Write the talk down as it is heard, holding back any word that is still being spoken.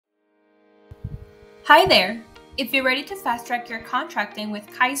Hi there! If you're ready to fast-track your contracting with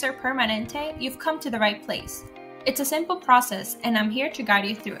Keiser Permanente, you've come to the right place. It's a simple process, and I'm here to guide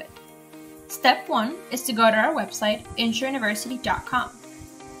you through it. Step 1 is to go to our website, insureuniversity.com.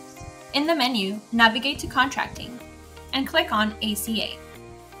 In the menu, navigate to Contracting and click on ACA.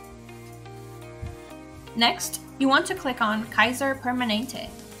 Next, you want to click on Keiser Permanente.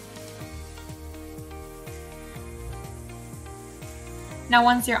 Now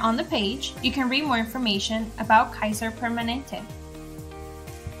once you're on the page, you can read more information about Keiser Permanente.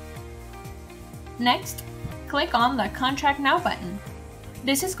 Next, click on the Contract Now button.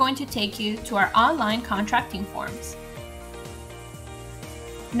 This is going to take you to our online contracting forms.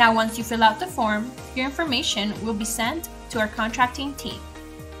 Now once you fill out the form, your information will be sent to our contracting team.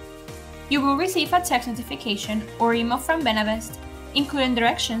 You will receive a text notification or email from Benevest, including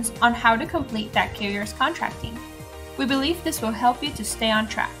directions on how to complete that carrier's contracting. We believe this will help you to stay on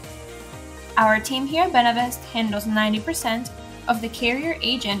track. Our team here at Benevest handles 90% of the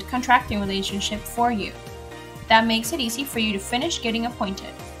carrier-agent contracting relationship for you. That makes it easy for you to finish getting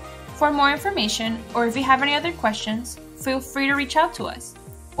appointed. For more information, or if you have any other questions, feel free to reach out to us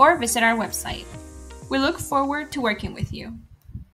or visit our website. We look forward to working with you.